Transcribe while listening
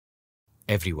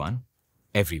everyone,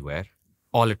 everywhere,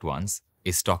 all at once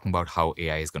is talking about how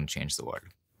AI is going to change the world.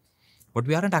 But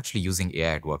we aren't actually using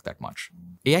AI at work that much.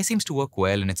 AI seems to work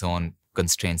well in its own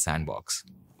constrained sandbox.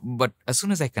 But as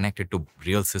soon as I connect it to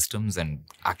real systems and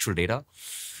actual data,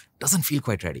 it doesn't feel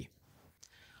quite ready.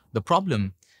 The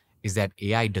problem is that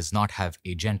AI does not have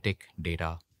agentic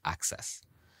data access.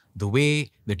 The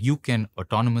way that you can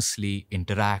autonomously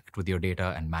interact with your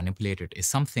data and manipulate it is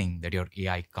something that your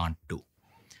AI can't do.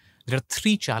 There are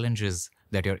three challenges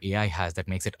that your AI has that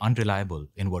makes it unreliable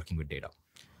in working with data.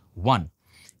 One,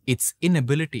 its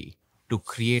inability to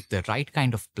create the right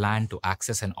kind of plan to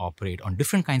access and operate on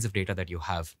different kinds of data that you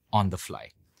have on the fly.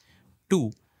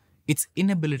 Two, its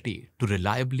inability to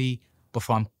reliably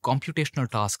perform computational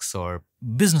tasks or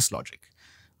business logic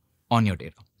on your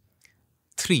data.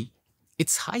 Three,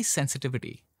 its high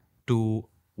sensitivity to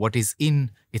what is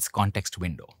in its context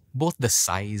window, both the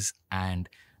size and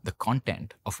the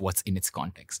content of what's in its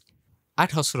context.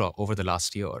 At Hasura, over the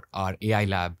last year, our AI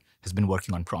lab has been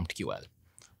working on PromptQL.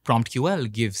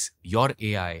 PromptQL gives your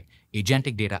AI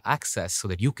agentic data access so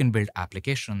that you can build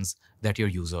applications that your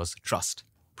users trust.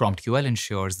 PromptQL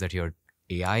ensures that your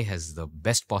AI has the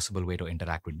best possible way to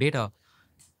interact with data,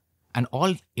 and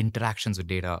all interactions with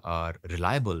data are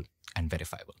reliable and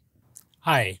verifiable.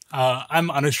 Hi, I'm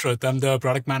unstructured. I'm the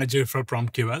product manager for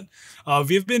PromptQL.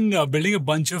 We've been building a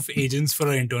bunch of agents for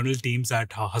our internal teams at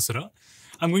Hasura.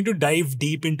 I'm going to dive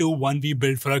deep into one we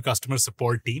built for our customer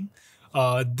support team.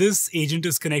 This agent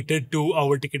is connected to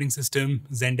our ticketing system,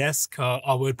 Zendesk,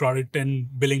 our product and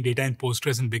billing data in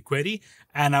Postgres and BigQuery,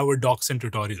 and our docs and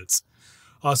tutorials.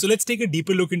 So let's take a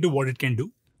deeper look into what it can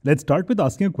do. Let's start with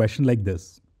asking a question like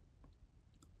this.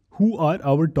 Who are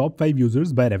our top 5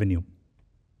 users by revenue?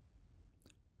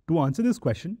 To answer this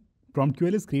question,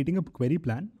 PromptQL is creating a query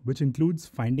plan which includes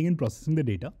finding and processing the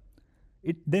data.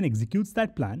 It then executes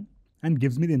that plan and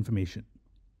gives me the information.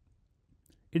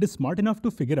 It is smart enough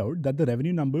to figure out that the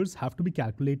revenue numbers have to be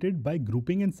calculated by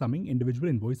grouping and summing individual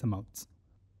invoice amounts.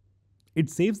 It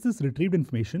saves this retrieved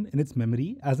information in its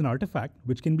memory as an artifact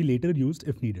which can be later used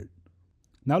if needed.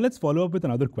 Now let's follow up with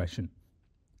another question.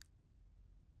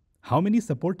 How many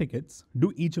support tickets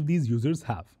do each of these users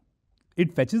have?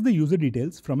 It fetches the user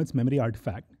details from its memory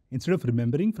artifact instead of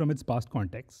remembering from its past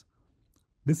context.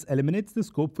 This eliminates the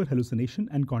scope for hallucination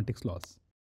and context loss.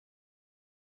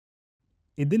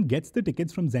 It then gets the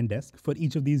tickets from Zendesk for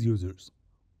each of these users.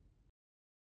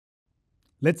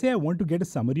 Let's say I want to get a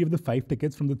summary of the 5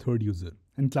 tickets from the third user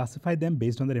and classify them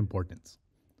based on their importance.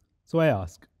 So I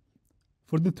ask,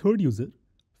 for the third user,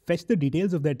 fetch the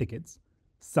details of their tickets,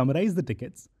 summarize the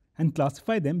tickets, and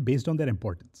classify them based on their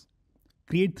importance.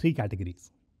 Create 3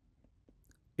 categories.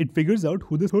 It figures out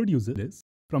who the third user is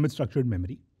from its structured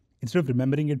memory, instead of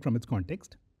remembering it from its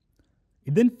context.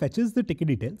 It then fetches the ticket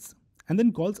details and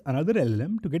then calls another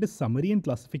LLM to get a summary and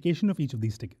classification of each of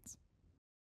these tickets.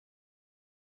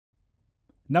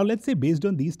 Now let's say based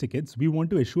on these tickets, we want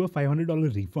to issue a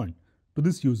 $500 refund to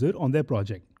this user on their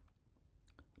project.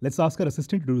 Let's ask our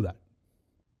assistant to do that.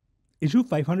 Issue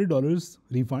 $500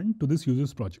 refund to this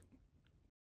user's project.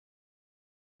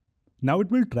 Now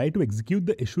it will try to execute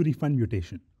the issue refund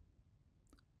mutation.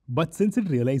 But since it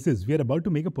realizes we are about to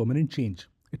make a permanent change,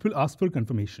 it will ask for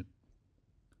confirmation.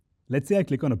 Let's say I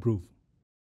click on approve.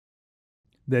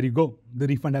 There you go, the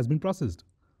refund has been processed.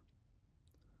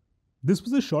 This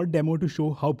was a short demo to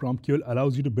show how PromptQL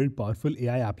allows you to build powerful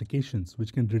AI applications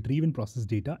which can retrieve and process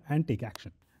data and take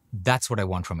action. That's what I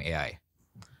want from AI.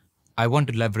 I want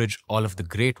to leverage all of the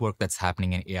great work that's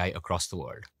happening in AI across the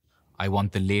world. I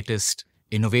want the latest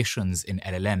innovations in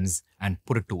LLMs and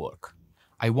put it to work.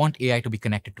 I want AI to be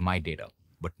connected to my data,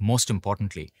 but most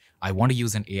importantly, I want to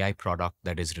use an AI product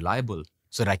that is reliable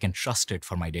so that I can trust it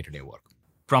for my day-to-day work.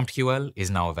 PromptQL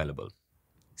is now available.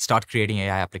 Start creating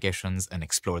AI applications and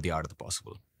explore the art of the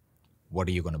possible. What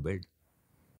are you going to build?